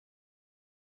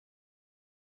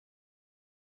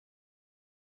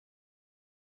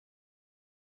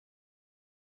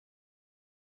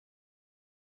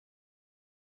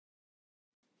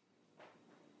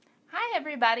Hi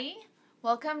everybody,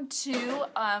 welcome to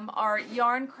our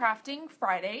Yarn Crafting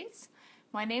Fridays.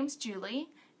 My name's Julie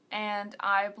and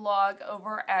I blog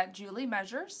over at Julie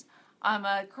Measures. I'm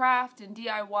a craft and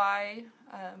DIY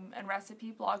and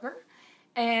recipe blogger,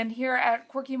 and here at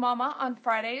Quirky Mama on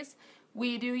Fridays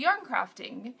we do yarn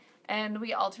crafting, and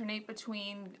we alternate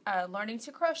between learning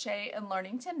to crochet and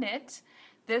learning to knit.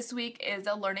 This week is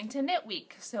a learning to knit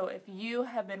week, so if you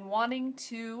have been wanting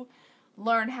to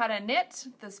learn how to knit,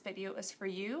 this video is for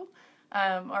you.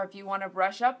 Or if you want to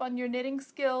brush up on your knitting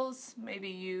skills, maybe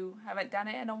you haven't done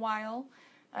it in a while,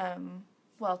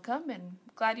 welcome and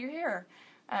glad you're here.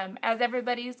 As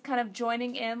everybody's kind of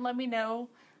joining in, let me know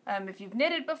if you've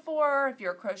knitted before, if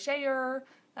you're a crocheter,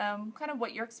 kind of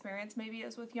what your experience maybe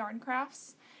is with yarn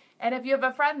crafts. And if you have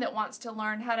a friend that wants to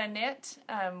learn how to knit,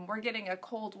 we're getting a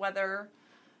cold weather,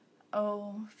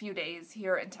 few days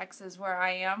here in Texas where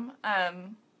I am.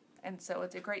 And so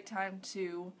it's a great time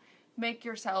to make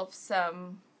yourself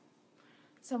some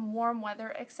warm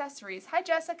weather accessories. Hi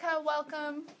Jessica,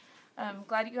 welcome.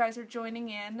 Glad you guys are joining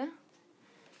in.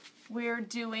 We're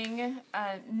doing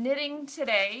knitting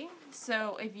today,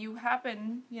 so if you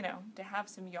happen, to have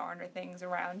some yarn or things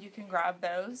around, you can grab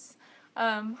those.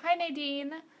 Hi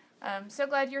Nadine, so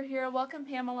glad you're here. Welcome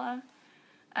Pamela.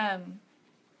 Hi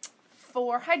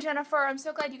Jennifer, I'm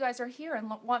so glad you guys are here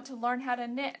and want to learn how to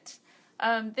knit.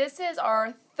 This is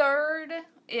our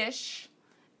third-ish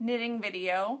knitting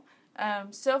video.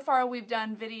 So far we've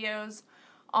done videos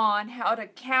on how to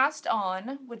cast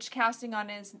on, which casting on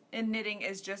is in knitting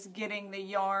is just getting the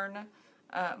yarn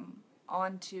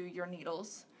onto your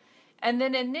needles. And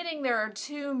then in knitting there are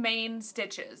two main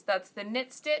stitches. That's the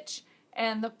knit stitch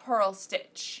and the purl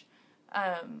stitch.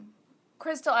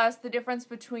 Crystal asked the difference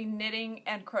between knitting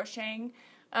and crocheting.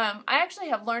 I actually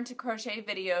have learned to crochet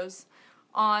videos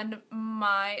on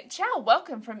my channel.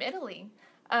 Welcome from Italy.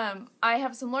 I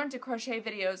have some learn to crochet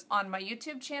videos on my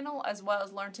YouTube channel as well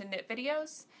as learn to knit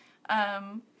videos.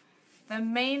 The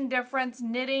main difference,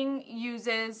 knitting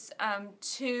uses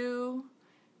two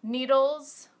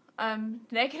needles,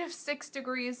 -6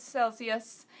 degrees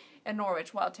Celsius in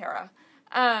Norwich, Wildterra,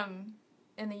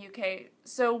 in the UK.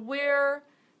 So we're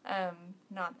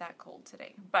not that cold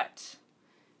today, but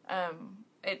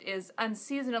it is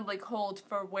unseasonably cold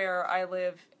for where I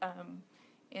live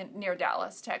near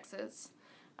Dallas, Texas.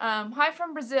 Hi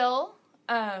from Brazil.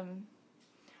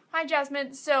 Hi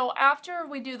Jasmine. So after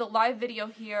we do the live video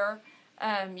here,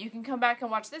 you can come back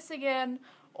and watch this again,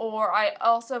 or I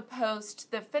also post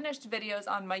the finished videos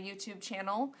on my YouTube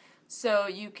channel, so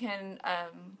you can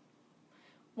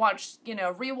watch,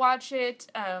 rewatch it.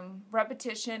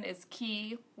 Repetition is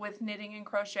key with knitting and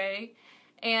crochet.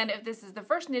 And if this is the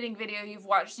first knitting video you've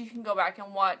watched, you can go back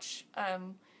and watch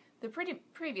the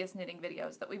previous knitting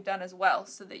videos that we've done as well,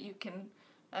 so that you can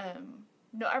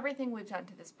know everything we've done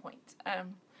to this point.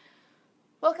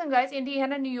 Welcome guys,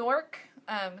 Indiana, New York.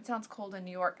 It sounds cold in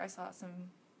New York. I saw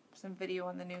some video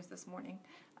on the news this morning.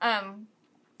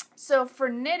 So for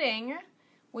knitting,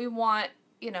 we want,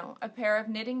 a pair of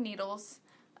knitting needles.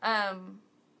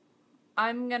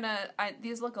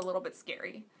 These look a little bit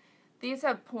scary. These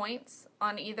have points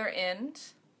on either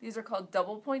end. These are called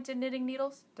double pointed knitting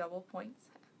needles. Double points.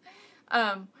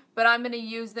 But I'm going to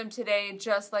use them today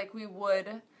just like we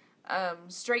would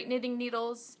straight knitting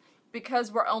needles,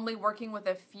 because we're only working with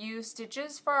a few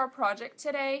stitches for our project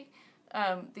today.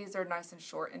 These are nice and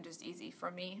short and just easy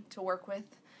for me to work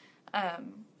with.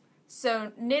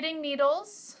 So knitting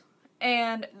needles,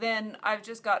 and then I've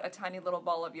just got a tiny little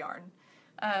ball of yarn.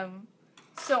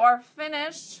 So our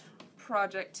finished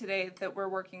project today that we're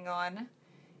working on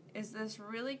is this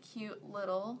really cute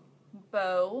little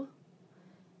bow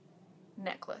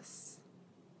necklace.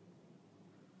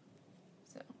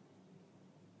 So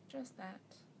just that,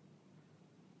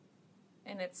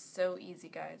 and it's so easy,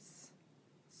 guys,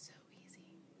 so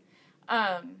easy.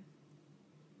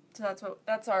 So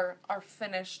that's our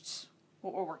finished,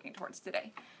 what we're working towards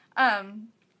today.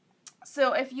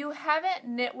 So if you haven't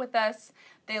knit with us,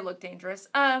 they look dangerous.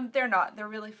 They're not. They're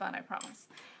really fun, I promise.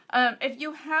 If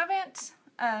you haven't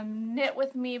knit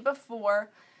with me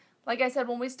before, like I said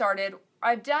when we started,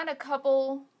 I've done a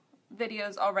couple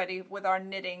videos already with our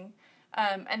knitting,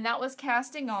 and that was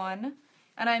casting on.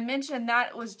 And I mentioned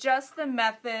that was just the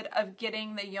method of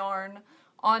getting the yarn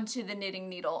onto the knitting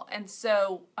needle. And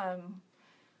so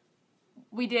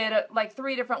we did like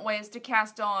 3 different ways to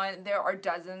cast on. There are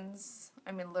dozens.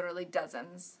 I mean, literally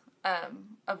dozens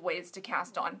of ways to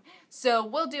cast on. So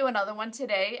we'll do another one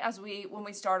today when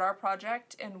we start our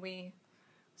project and we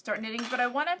start knitting. But I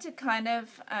wanted to kind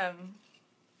of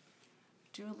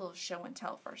do a little show and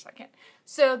tell for a second.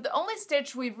 So the only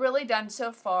stitch we've really done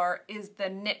so far is the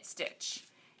knit stitch.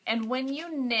 And when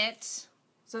you knit,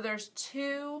 so there's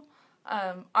two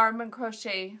arm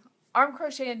crochet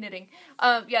and knitting.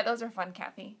 Yeah, those are fun,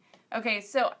 Kathy. Okay,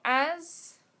 so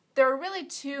there are really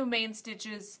two main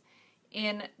stitches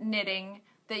in knitting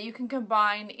that you can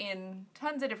combine in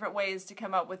tons of different ways to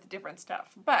come up with different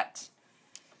stuff. But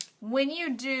when you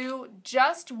do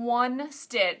just one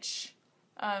stitch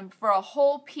for a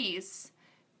whole piece,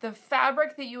 the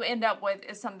fabric that you end up with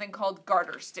is something called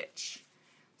garter stitch.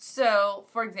 So,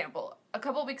 for example, a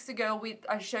couple weeks ago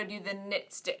I showed you the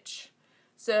knit stitch.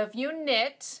 So if you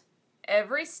knit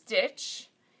every stitch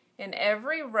in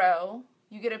every row,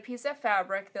 you get a piece of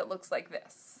fabric that looks like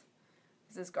this.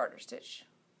 This is garter stitch.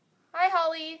 Hi,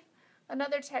 Holly.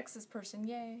 Another Texas person.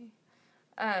 Yay.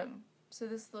 So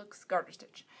this looks garter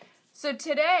stitch. So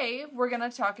today we're going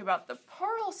to talk about the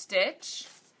purl stitch,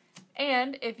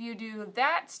 and if you do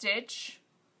that stitch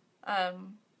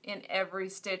in every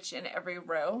stitch in every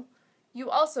row, you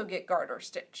also get garter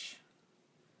stitch.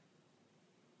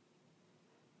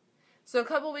 So a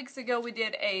couple weeks ago we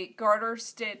did a garter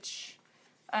stitch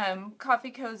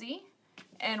coffee cozy,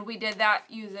 and we did that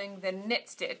using the knit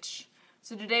stitch.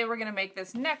 So today we're going to make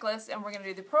this necklace and we're going to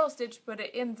do the purl stitch, but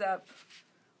it ends up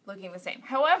looking the same.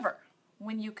 However,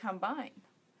 when you combine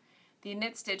the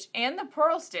knit stitch and the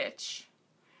purl stitch,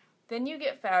 then you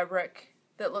get fabric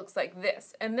that looks like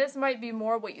this. And this might be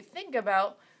more what you think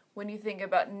about when you think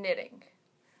about knitting.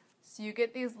 So you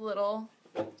get these little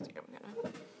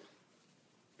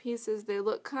pieces. They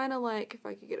look kind of like, if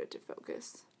I could get it to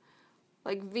focus,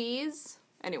 like V's.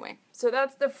 Anyway, so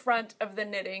that's the front of the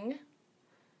knitting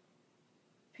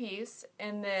piece,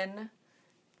 and then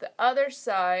the other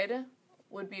side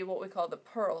would be what we call the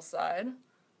purl side.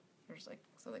 There's like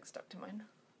something stuck to mine,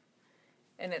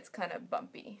 and it's kind of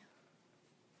bumpy.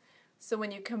 So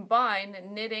when you combine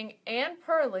knitting and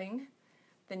purling,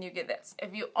 then you get this.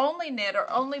 If you only knit or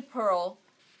only purl,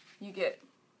 you get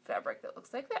fabric that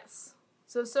looks like this.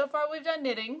 So far we've done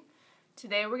knitting.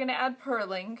 Today we're going to add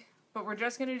purling, but we're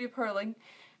just going to do purling,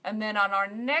 and then on our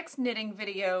next knitting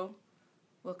video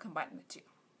we'll combine the two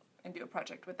and do a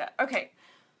project with that. Okay,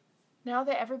 now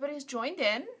that everybody's joined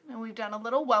in and we've done a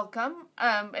little welcome,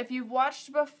 if you've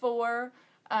watched before,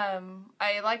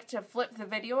 I like to flip the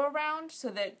video around so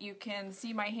that you can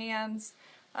see my hands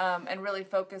and really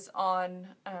focus on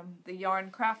the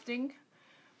yarn crafting.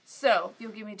 So, if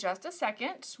you'll give me just a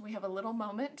second, we have a little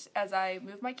moment as I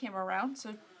move my camera around,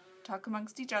 so talk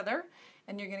amongst each other,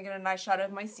 and you're going to get a nice shot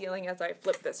of my ceiling as I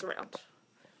flip this around.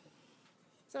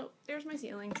 So, there's my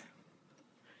ceiling.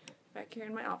 Back here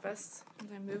in my office, as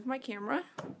I move my camera.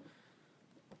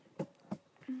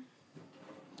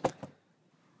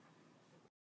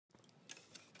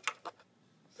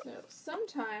 So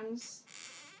sometimes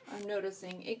I'm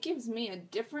noticing it gives me a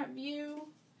different view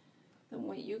than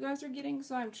what you guys are getting,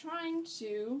 so I'm trying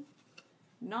to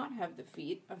not have the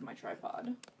feet of my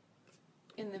tripod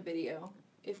in the video.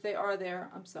 If they are there,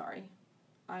 I'm sorry.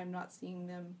 I'm not seeing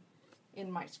them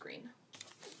in my screen.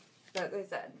 But as I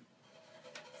said,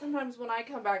 sometimes when I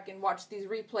come back and watch these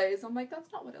replays, I'm like,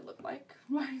 that's not what it looked like.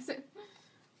 Why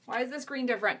is the screen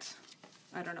different?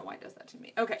 I don't know why it does that to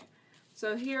me. Okay,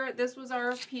 so here, this was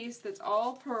our piece that's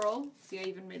all purl. See, I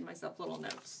even made myself little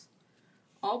notes.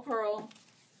 All purl,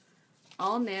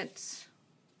 all knit,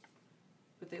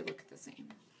 but they look the same.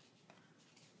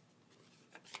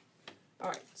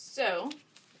 Alright, so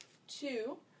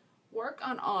to work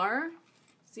on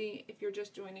see, if you're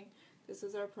just joining, this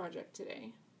is our project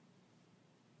today.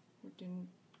 We're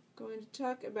going to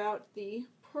talk about the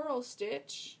purl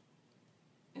stitch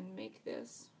and make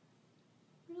this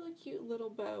really cute little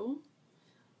bow.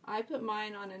 I put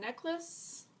mine on a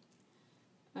necklace.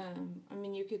 I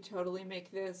mean, you could totally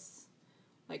make this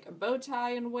like a bow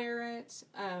tie and wear it.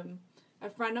 A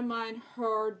friend of mine,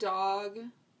 her dog,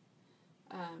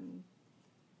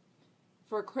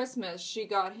 for Christmas, she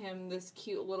got him this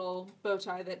cute little bow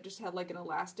tie that just had like an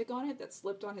elastic on it that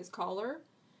slipped on his collar.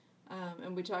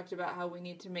 And we talked about how we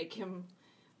need to make him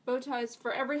bow ties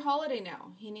for every holiday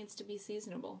now. He needs to be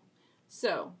seasonable.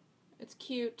 So, it's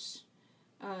cute.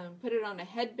 Put it on a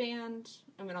headband.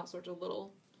 I mean, all sorts of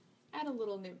add a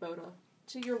little knit bow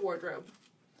to your wardrobe.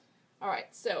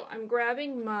 Alright, so I'm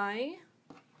grabbing my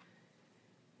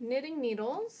knitting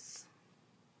needles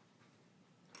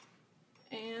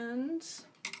and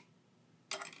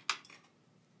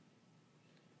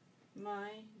my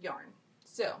yarn.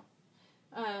 So,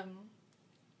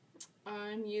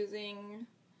 I'm using,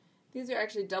 these are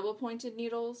actually double pointed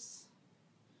needles,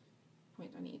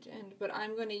 point on each end, but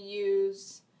I'm going to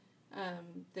use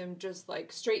than just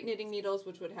like straight knitting needles,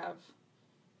 which would have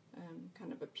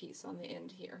kind of a piece on the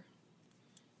end here.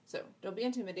 So don't be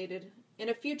intimidated. In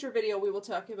a future video, we will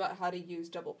talk about how to use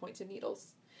double pointed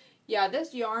needles. Yeah,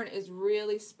 this yarn is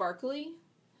really sparkly.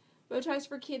 Bow ties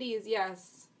for kitties,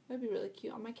 yes. That'd be really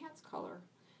cute on my cat's collar.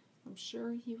 I'm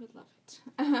sure he would love it.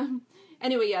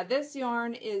 Anyway, yeah, this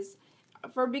yarn is,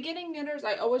 for beginning knitters,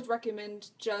 I always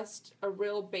recommend just a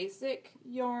real basic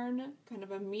yarn, kind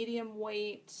of a medium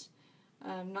weight,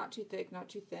 not too thick, not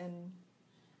too thin.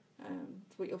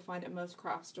 It's what you'll find at most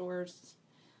craft stores.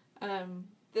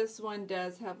 This one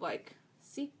does have like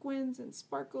sequins and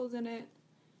sparkles in it,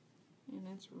 and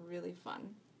it's really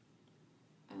fun.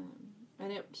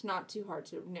 And it's not too hard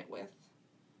to knit with.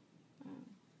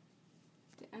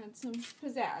 To add some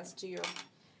pizzazz to your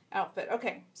outfit.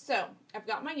 Okay, so I've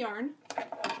got my yarn. I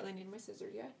don't really need my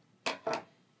scissors yet.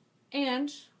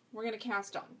 And we're going to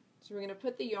cast on. So we're going to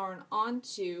put the yarn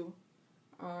onto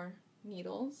our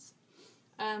needles.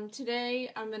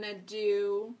 Today I'm going to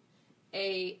do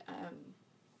a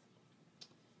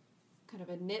kind of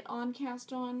a knit on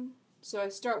cast on. So I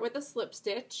start with a slip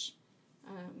stitch.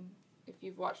 If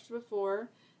you've watched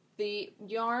before, the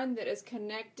yarn that is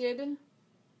connected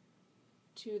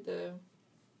to the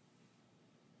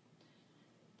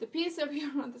piece of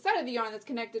yarn on the side of the yarn that's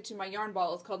connected to my yarn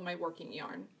ball is called my working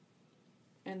yarn.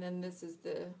 And then this is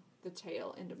the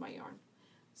tail end of my yarn.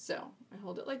 So I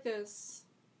hold it like this.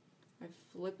 I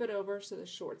flip it over so the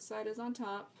short side is on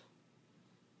top,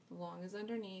 the long is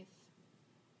underneath.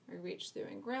 I reach through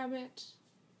and grab it.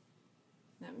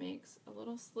 That makes a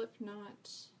little slip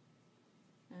knot.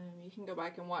 You can go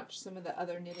back and watch some of the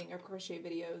other knitting or crochet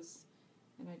videos,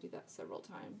 and I do that several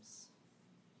times.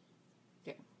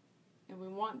 Okay, and we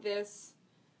want this,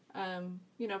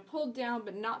 you know, pulled down,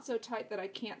 but not so tight that I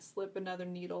can't slip another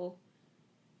needle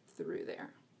through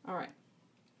there. All right.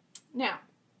 Now,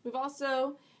 we've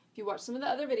also, if you watch some of the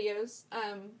other videos,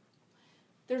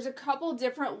 there's a couple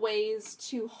different ways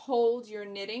to hold your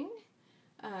knitting.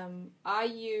 I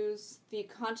use the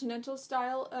continental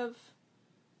style of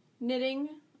knitting,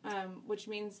 which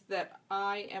means that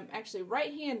I am actually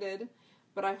right-handed,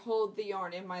 but I hold the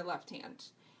yarn in my left hand.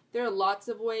 There are lots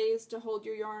of ways to hold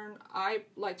your yarn. I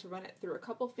like to run it through a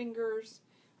couple fingers.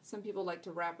 Some people like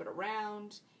to wrap it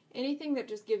around. Anything that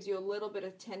just gives you a little bit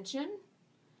of tension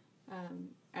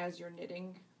as you're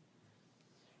knitting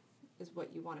is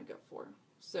what you want to go for.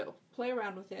 So play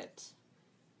around with it.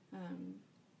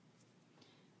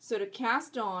 So to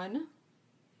cast on,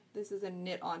 this is a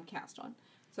knit on cast on.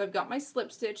 So I've got my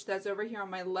slip stitch that's over here on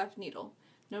my left needle.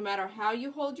 No matter how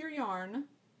you hold your yarn,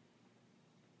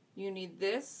 you need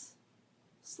this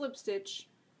slip stitch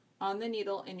on the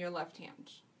needle in your left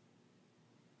hand.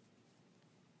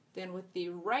 Then with the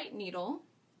right needle,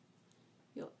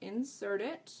 you'll insert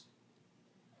it,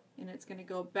 and it's going to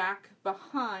go back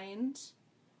behind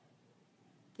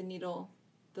the needle,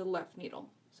 the left needle.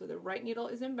 So the right needle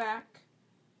is in back,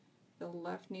 the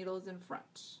left needle is in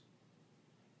front.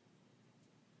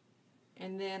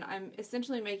 And then I'm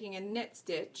essentially making a knit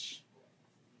stitch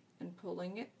and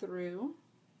pulling it through,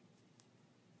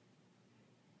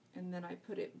 and then I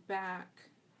put it back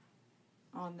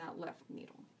on that left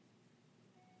needle.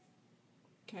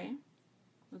 Okay,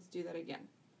 let's do that again.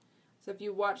 So if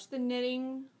you watch the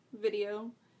knitting video,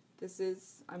 this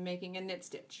is, I'm making a knit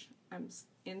stitch. I'm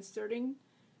inserting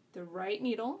the right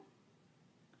needle,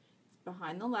 it's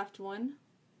behind the left one.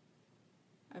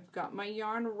 I've got my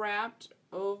yarn wrapped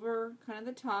over kind of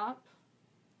the top,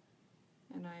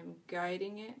 and I'm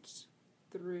guiding it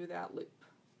through that loop.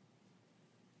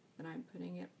 And I'm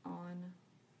putting it on,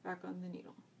 back on the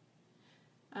needle.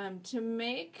 To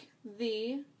make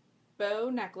the bow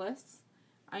necklace,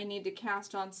 I need to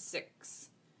cast on 6.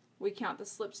 We count the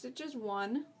slip stitches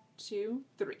 1, 2,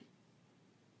 3.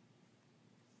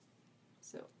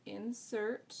 So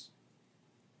insert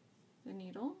the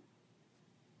needle,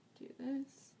 do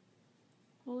this,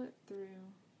 pull it through,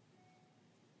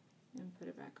 and put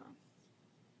it back on.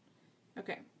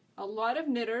 Okay, a lot of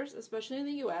knitters, especially in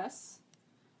the US,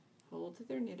 hold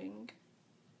their knitting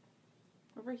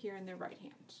over here in their right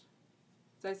hand.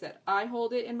 As I said, I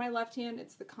hold it in my left hand.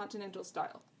 It's the continental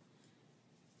style.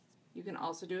 You can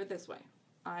also do it this way.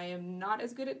 I am not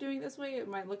as good at doing this way. It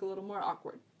might look a little more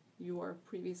awkward. You are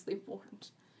previously warned.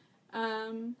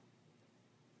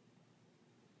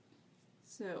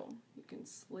 So you can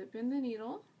slip in the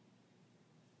needle.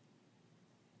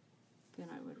 Then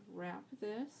I would wrap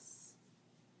this.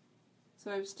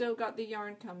 So I've still got the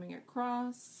yarn coming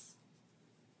across,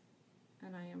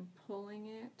 and I am pulling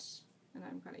it, and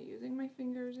I'm kind of using my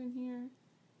fingers in here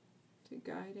to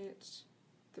guide it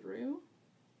through.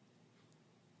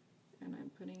 and I'm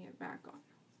putting it back on.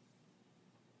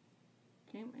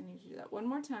 Okay, I need to do that one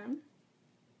more time.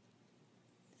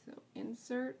 So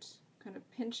insert, kind of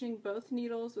pinching both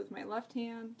needles with my left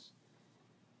hand.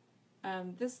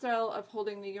 This style of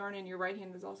holding the yarn in your right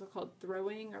hand is also called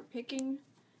throwing or picking.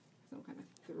 So I'm kind of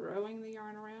throwing the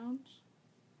yarn around.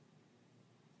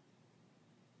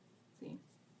 See,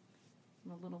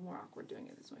 I'm a little more awkward doing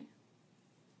it this way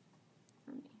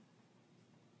for me.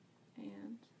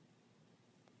 And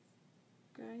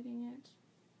guiding it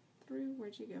through.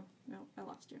 Where'd you go? No, I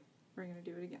lost you. We're going to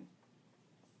do it again.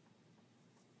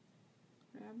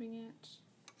 Grabbing it.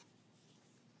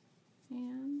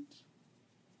 And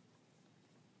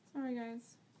sorry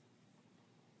guys.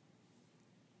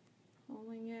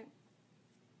 Pulling it.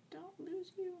 Don't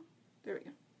lose you. There we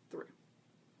go. Through.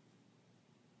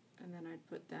 And then I'd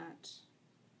put that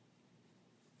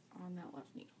on that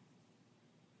left needle.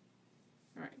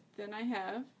 Alright, then I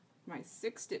have my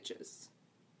 6 stitches.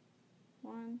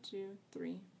 1, 2,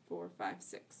 3, 4, 5,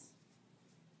 6.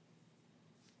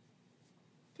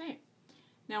 Okay,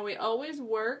 now we always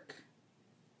work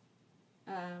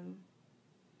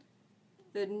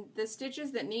the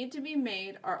stitches that need to be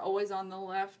made are always on the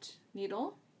left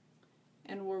needle,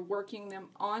 and we're working them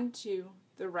onto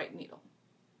the right needle.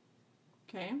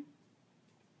 Okay,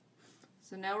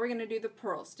 so now we're going to do the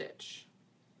purl stitch.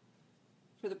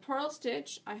 For the purl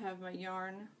stitch, I have my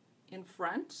yarn in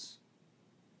front,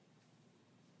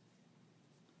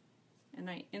 and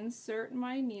I insert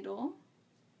my needle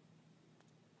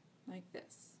like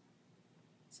this.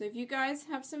 So if you guys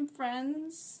have some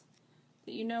friends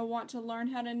that you know want to learn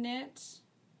how to knit,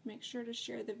 make sure to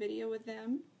share the video with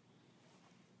them.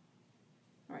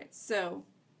 Alright, so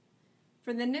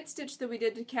for the knit stitch that we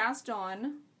did to cast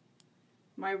on,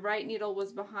 my right needle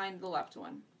was behind the left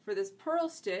one. For this purl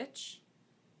stitch,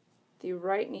 the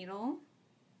right needle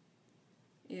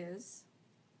is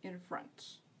in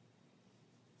front.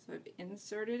 So I've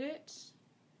inserted it,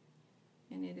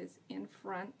 and it is in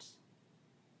front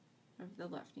of the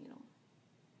left needle.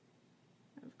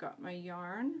 I've got my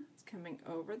yarn, it's coming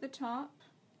over the top,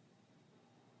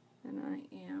 and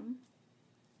I am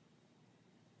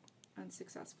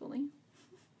unsuccessfully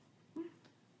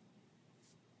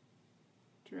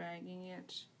dragging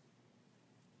it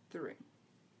through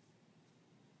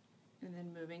and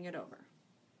then moving it over.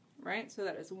 Right? So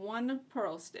that is one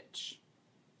purl stitch.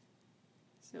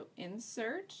 So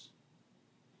insert,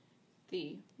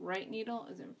 the right needle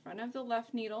is in front of the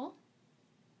left needle.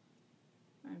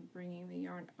 I'm bringing the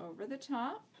yarn over the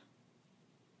top.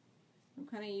 I'm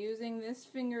kind of using this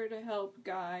finger to help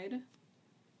guide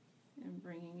and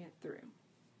bringing it through.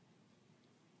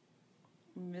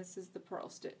 And this is the purl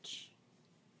stitch.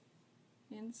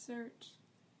 Insert,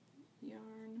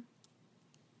 yarn,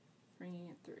 bringing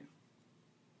it through.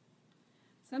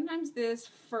 Sometimes this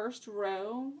first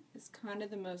row is kind of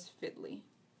the most fiddly.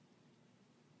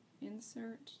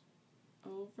 Insert,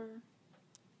 over,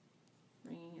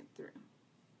 bringing it through.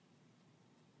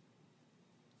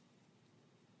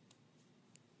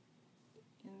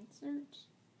 Insert,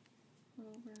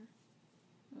 over,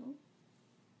 oh,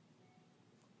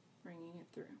 bringing it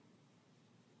through.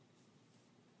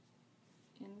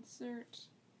 Insert,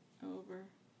 over,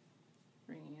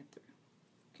 bringing it through.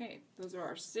 Okay, those are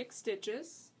our 6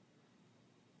 stitches.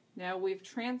 Now we've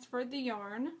transferred the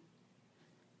yarn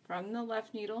from the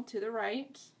left needle to the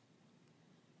right.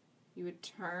 You would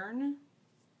turn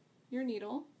your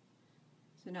needle.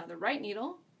 So now the right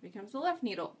needle becomes the left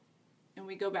needle, and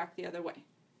we go back the other way.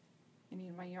 I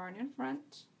need my yarn in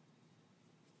front,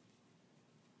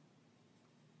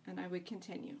 and I would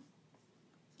continue.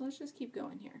 So let's just keep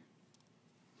going here.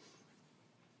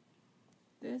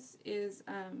 This is,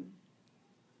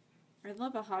 I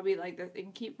love a hobby like this. It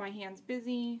can keep my hands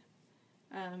busy.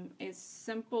 A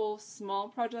simple, small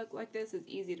project like this is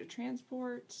easy to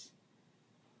transport.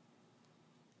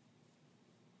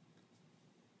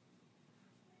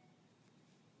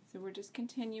 So we're just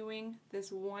continuing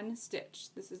this one stitch.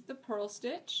 This is the purl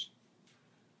stitch.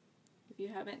 If you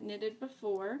haven't knitted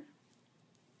before,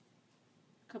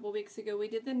 a couple weeks ago we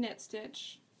did the knit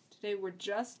stitch. Today we're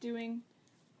just doing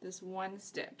this one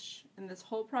stitch, and this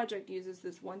whole project uses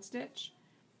this one stitch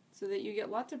so that you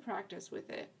get lots of practice with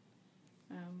it.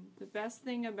 The best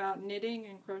thing about knitting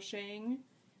and crocheting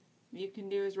you can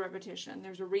do is repetition.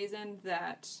 There's a reason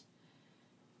that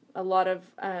a lot of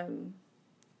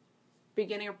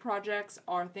beginner projects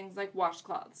are things like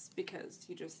washcloths, because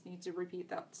you just need to repeat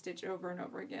that stitch over and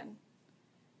over again.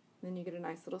 Then you get a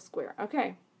nice little square.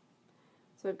 Okay,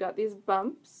 so I've got these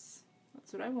bumps.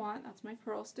 That's what I want. That's my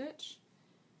purl stitch.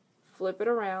 Flip it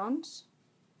around,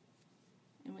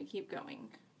 and we keep going.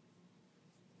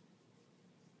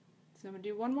 So I'm going to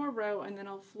do one more row and then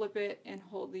I'll flip it and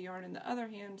hold the yarn in the other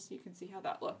hand so you can see how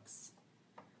that looks.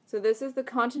 So this is the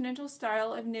continental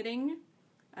style of knitting.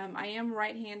 I am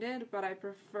right-handed, but I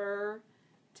prefer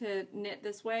to knit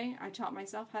this way. I taught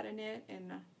myself how to knit,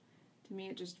 and to me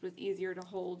it just was easier to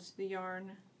hold the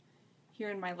yarn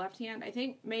here in my left hand. I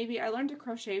think maybe I learned to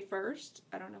crochet first.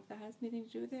 I don't know if that has anything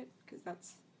to do with it, because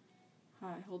that's how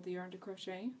I hold the yarn to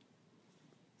crochet.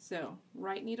 So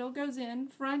right needle goes in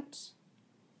front,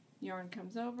 yarn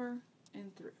comes over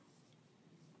and through.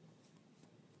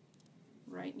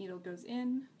 Right needle goes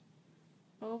in,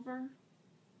 over,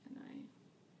 and I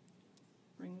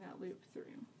bring that loop through.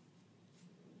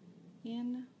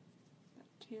 In,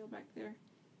 that tail back there.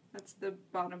 That's the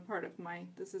bottom part of my,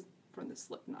 this is from the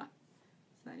slip knot,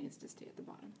 so that needs to stay at the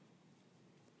bottom.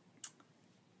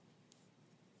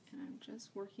 And I'm just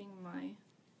working my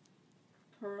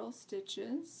purl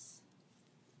stitches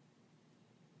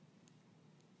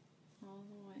all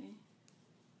the way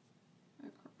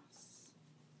across.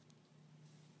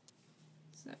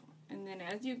 So, and then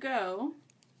as you go,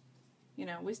 you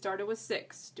know, we started with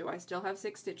 6. Do I still have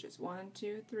 6 stitches? 1,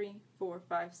 2, 3, 4,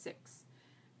 5, 6.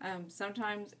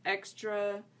 Sometimes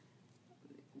extra,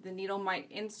 the needle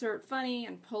might insert funny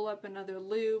and pull up another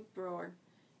loop, or,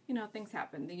 you know, things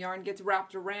happen. The yarn gets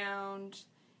wrapped around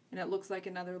and it looks like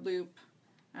another loop.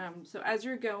 So as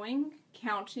you're going,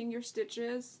 counting your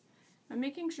stitches and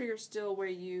making sure you're still where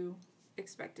you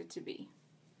expect it to be.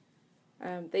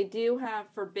 They do have,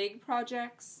 for big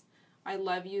projects, I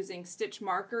love using stitch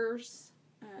markers,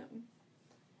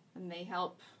 and they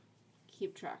help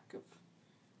keep track of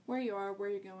where you are, where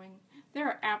you're going. There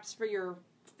are apps for your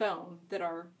phone that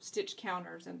are stitch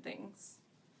counters and things.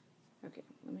 Okay,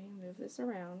 let me move this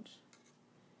around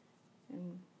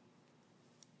and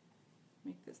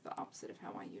make this the opposite of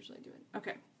how I usually do it.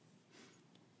 Okay,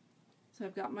 so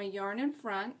I've got my yarn in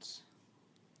front,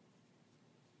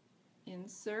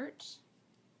 insert,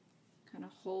 kind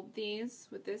of hold these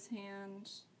with this hand,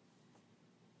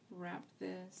 wrap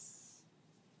this,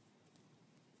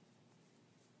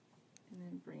 and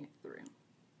then bring it through.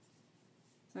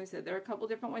 So I said there are a couple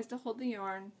different ways to hold the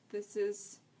yarn. This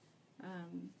is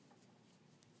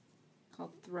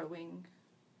called throwing.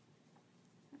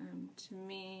 To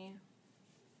me,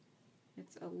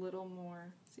 it's a little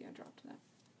more, see, I dropped that.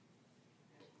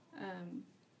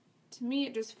 To me,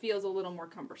 it just feels a little more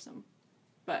cumbersome,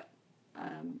 but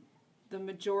the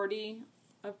majority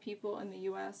of people in the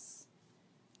US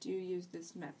do use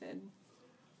this method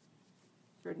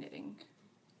for knitting.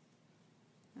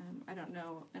 I don't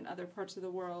know, in other parts of the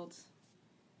world,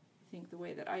 I think the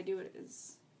way that I do it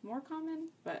is more common,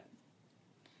 but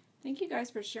thank you guys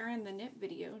for sharing the knit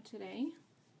video today.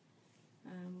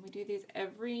 We do these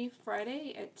every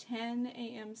Friday at 10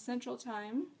 a.m. Central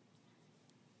Time,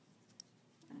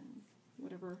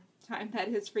 whatever time that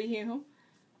is for you.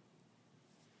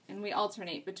 And we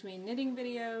alternate between knitting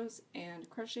videos and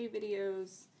crochet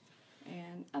videos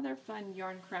and other fun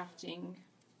yarn crafting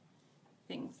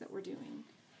things that we're doing.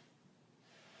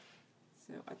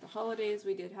 So at the holidays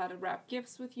we did how to wrap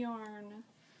gifts with yarn.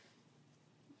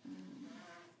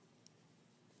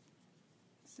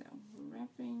 So we're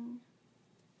wrapping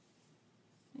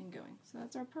and going. So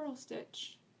that's our purl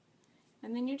stitch.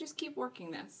 And then you just keep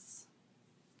working this.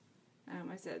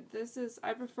 I said this is,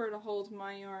 I prefer to hold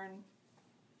my yarn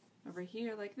over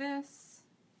here like this.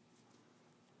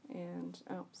 And,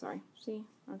 oh, sorry, see,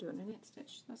 I'm doing a knit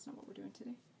stitch. That's not what we're doing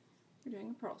today. We're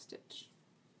doing a purl stitch.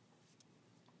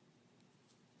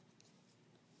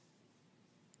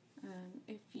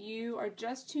 If you are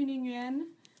just tuning in,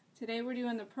 today we're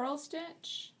doing the purl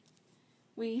stitch.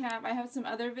 I have some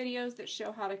other videos that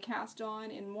show how to cast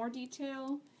on in more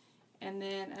detail, and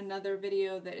then another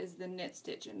video that is the knit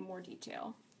stitch in more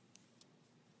detail.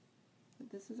 But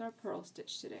this is our purl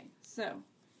stitch today. So,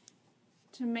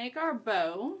 to make our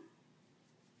bow,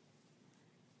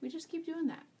 we just keep doing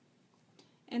that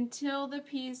until the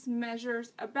piece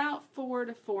measures about 4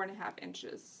 to 4.5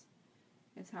 inches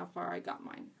is how far I got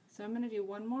mine. So I'm going to do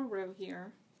one more row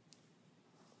here.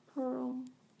 Purl,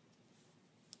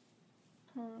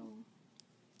 purl,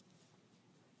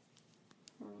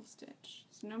 purl stitch.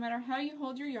 So no matter how you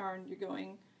hold your yarn, you're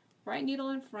going right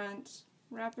needle in front,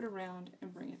 wrap it around,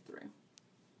 and bring it through.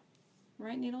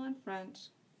 Right needle in front,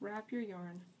 wrap your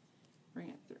yarn, bring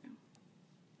it through.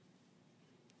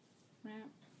 Wrap,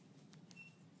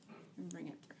 and bring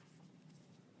it through.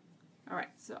 Alright,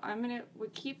 so we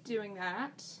keep doing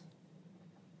that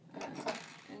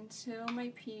until my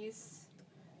piece,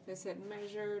 as I said,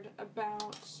 measured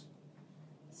about,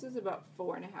 this is about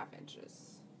 4.5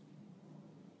 inches.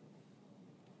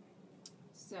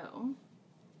 So,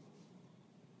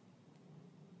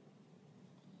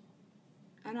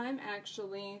 And I'm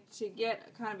actually, to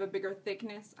get kind of a bigger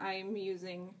thickness, I'm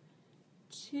using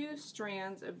 2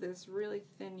 strands of this really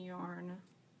thin yarn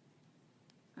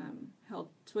held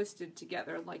twisted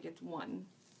together like it's one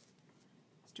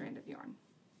strand of yarn.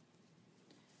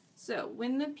 So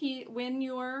when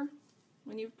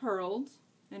you've purled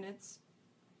and it's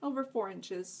over 4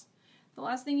 inches, the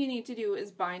last thing you need to do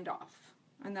is bind off,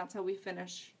 and that's how we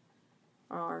finish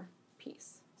our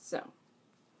piece. So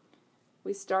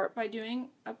we start by doing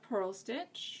a purl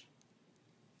stitch,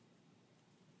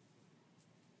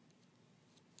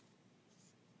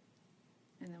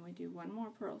 and then we do one more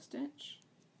purl stitch,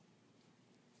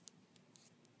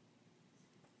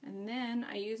 and then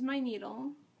I use my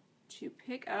needle to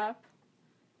pick up,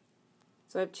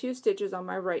 so I have 2 stitches on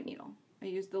my right needle. I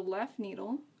use the left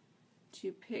needle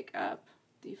to pick up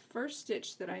the first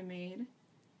stitch that I made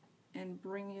and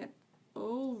bring it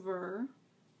over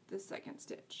the second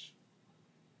stitch.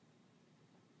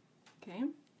 Okay,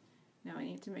 now I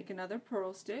need to make another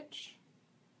purl stitch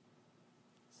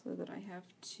so that I have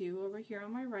 2 over here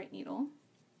on my right needle.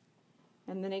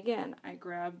 And then again, I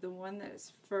grab the one that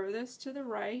is furthest to the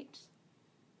right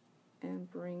and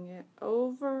bring it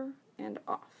over and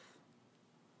off.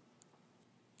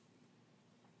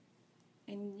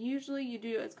 And usually you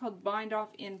do, it's called bind off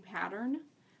in pattern.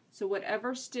 So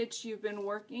whatever stitch you've been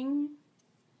working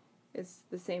is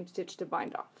the same stitch to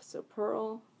bind off. So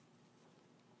purl,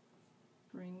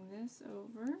 bring this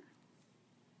over,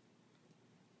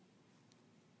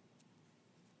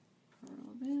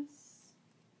 purl this,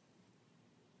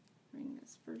 bring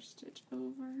this first stitch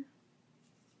over,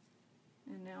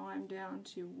 and now I'm down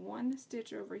to 1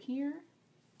 stitch over here,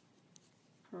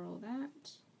 purl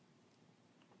that,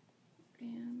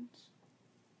 and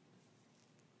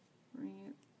bring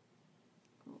it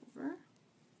over.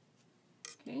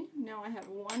 Okay, now I have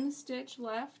 1 stitch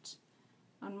left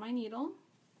on my needle,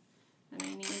 and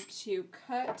I need to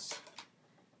cut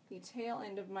the tail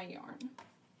end of my yarn.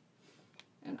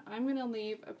 And I'm going to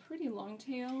leave a pretty long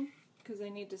tail because I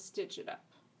need to stitch it up.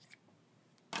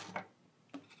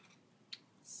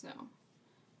 So I'm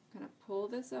going to pull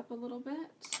this up a little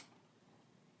bit,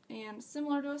 and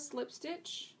similar to a slip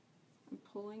stitch, I'm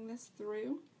pulling this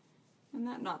through, and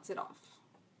that knots it off.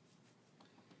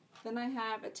 Then I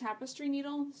have a tapestry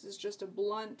needle. This is just a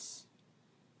blunt,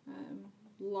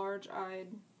 large-eyed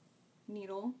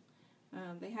needle.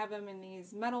 They have them in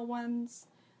these metal ones.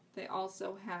 They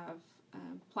also have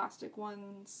plastic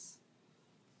ones.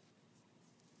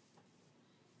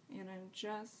 And I'm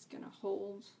just going to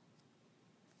hold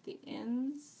the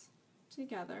ends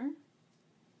together.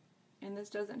 And this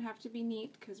doesn't have to be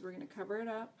neat because we're going to cover it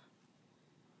up.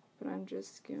 But I'm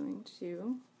just going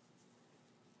to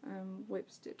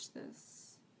whip stitch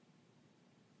this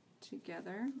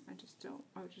together. I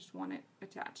just want it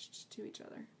attached to each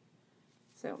other.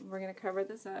 So we're going to cover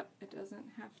this up. It doesn't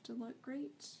have to look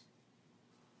great.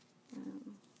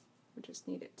 We just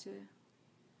need it to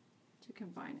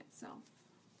combine itself.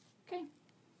 Okay,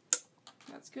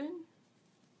 that's good.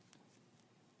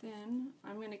 Then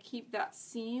I'm going to keep that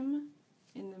seam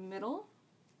in the middle,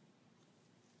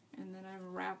 and then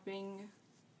I'm wrapping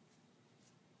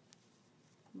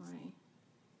my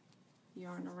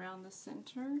yarn around the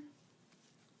center,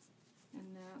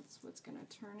 and that's what's going to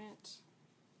turn it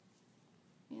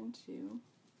into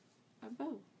a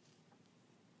bow.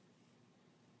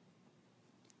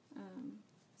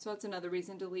 So that's another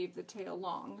reason to leave the tail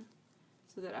long,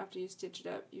 so that after you stitch it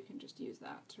up you can just use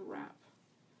that to wrap.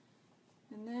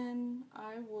 And then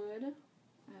I would,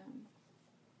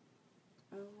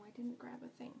 oh, I didn't grab a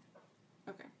thing.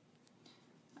 Okay.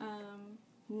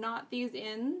 Knot these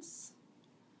ends.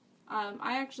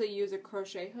 I actually use a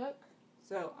crochet hook,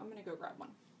 so I'm going to go grab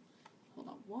one. Hold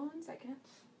on 1 second.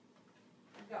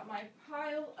 I've got my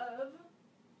pile of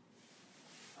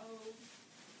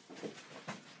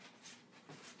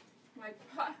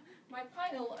my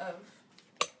pile of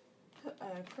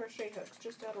crochet hooks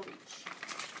just out of reach.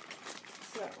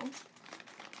 So if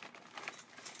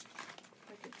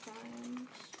I could find,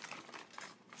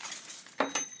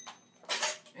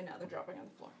 and now they're dropping on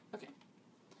the floor. Okay.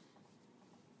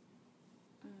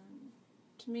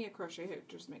 To me, a crochet hook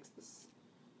just makes this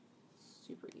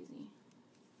super easy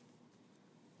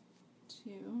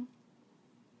to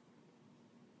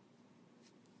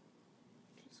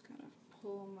just kind of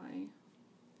pull my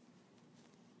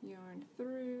yarn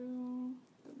through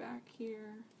the back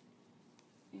here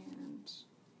and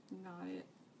knot it,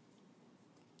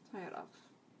 tie it off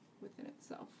within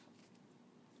itself.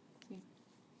 See?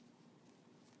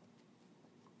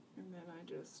 And then I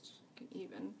just can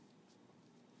even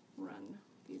run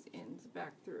these ends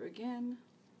back through again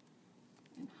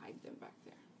and hide them back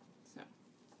there. So,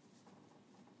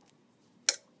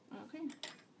 okay.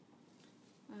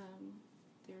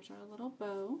 There's our little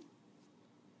bow.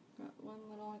 Got one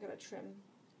little, I gotta trim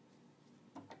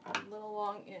a little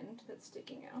long end that's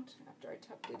sticking out after I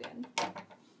tucked it in.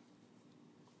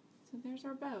 So there's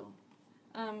our bow.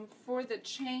 For the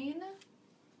chain,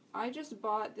 I just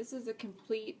bought, this is a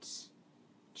complete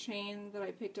chain that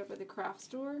I picked up at the craft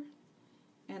store,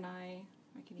 and I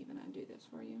can even undo this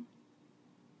for you.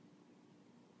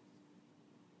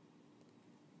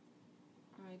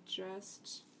 I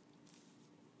just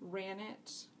ran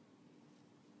it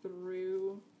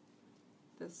through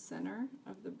the center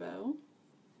of the bow.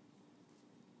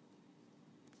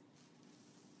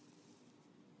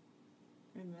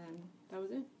 And then that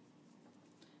was it.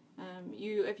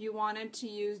 If you wanted to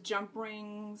use jump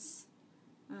rings,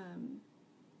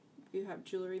 if you have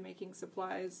jewelry making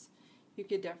supplies, you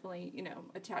could definitely, you know,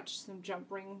 attach some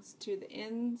jump rings to the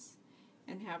ends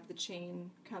and have the chain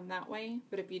come that way.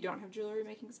 But if you don't have jewelry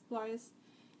making supplies,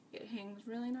 it hangs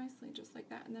really nicely just like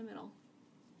that in the middle.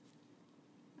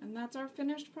 And that's our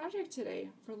finished project today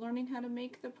for learning how to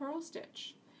make the purl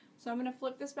stitch. So I'm going to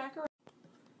flip this back around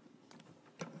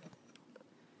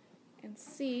and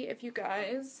see if you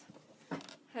guys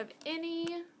have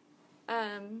any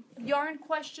yarn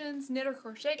questions, knit or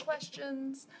crochet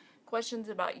questions, questions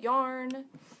about yarn.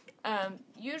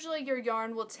 Usually your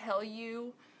yarn will tell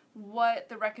you what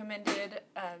the recommended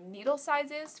needle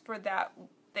size is for that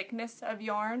thickness of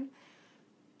yarn.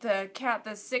 The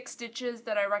 6 stitches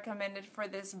that I recommended for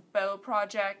this bow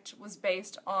project was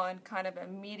based on kind of a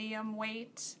medium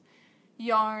weight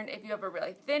yarn. If you have a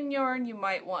really thin yarn, you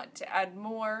might want to add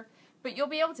more, but you'll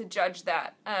be able to judge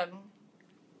that.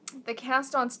 The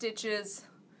cast on stitches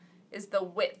is the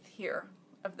width here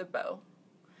of the bow,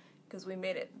 because we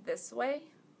made it this way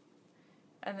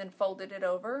and then folded it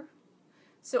over.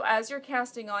 So as you're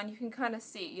casting on, you can kind of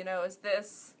see, you know, is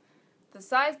this the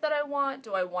size that I want?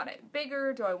 Do I want it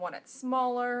bigger? Do I want it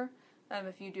smaller?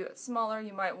 If you do it smaller,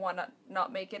 you might want to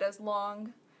not make it as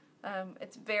long.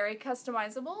 It's very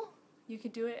customizable. You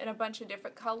could do it in a bunch of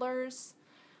different colors.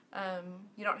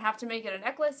 You don't have to make it a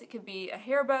necklace. It could be a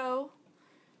hair bow.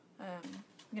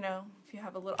 You know, if you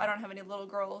have a little, I don't have any little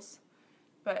girls,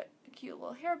 but a cute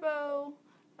little hair bow.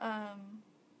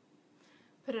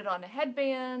 Put it on a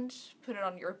headband, put it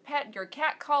on your pet, your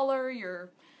cat collar,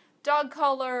 your dog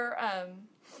collar,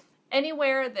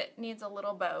 anywhere that needs a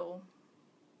little bow.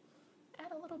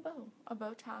 Add a little bow, a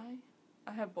bow tie.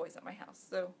 I have boys at my house,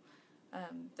 so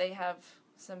they have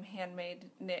some handmade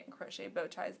knit and crochet bow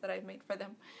ties that I've made for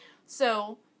them.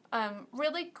 So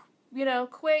really, you know,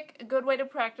 quick, a good way to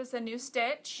practice a new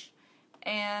stitch.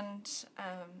 And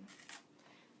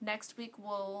next week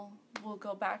we'll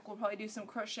go back. We'll probably do some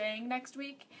crocheting next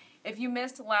week. If you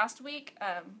missed last week,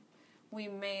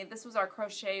 this was our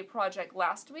crochet project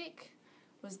last week,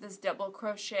 was this double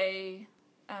crochet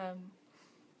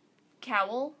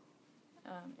cowl,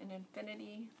 an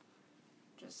infinity,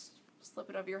 just slip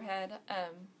it over your head,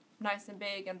 nice and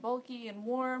big and bulky and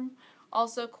warm,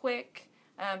 also quick.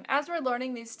 As we're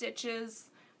learning these stitches,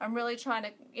 I'm really trying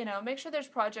to, you know, make sure there's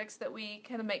projects that we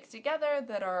can make together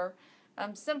that are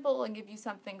simple and give you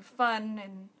something fun,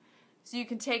 and so you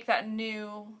can take that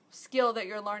new skill that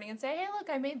you're learning and say, hey, look,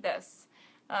 I made this.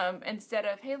 Instead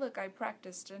of, hey, look, I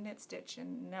practiced a knit stitch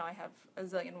and now I have a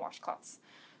zillion washcloths.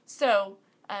 So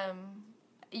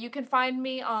you can find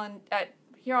me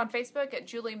here on Facebook at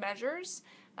Julie Measures.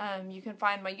 You can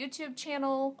find my YouTube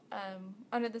channel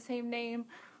under the same name.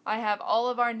 I have all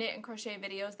of our knit and crochet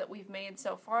videos that we've made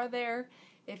so far there.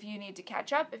 If you need to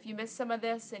catch up, if you missed some of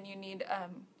this and you need,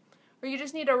 or you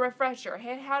just need a refresher,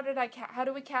 hey, how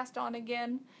do we cast on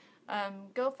again?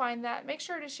 Go find that. Make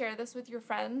sure to share this with your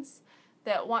friends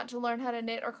that want to learn how to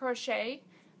knit or crochet.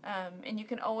 And you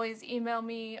can always email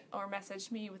me or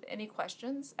message me with any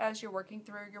questions as you're working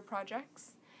through your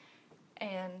projects.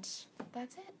 And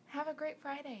that's it. Have a great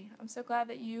Friday. I'm so glad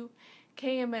that you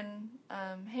came and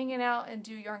hanging out and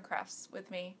do yarn crafts with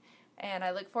me. And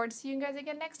I look forward to seeing you guys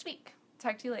again next week.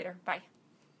 Talk to you later. Bye.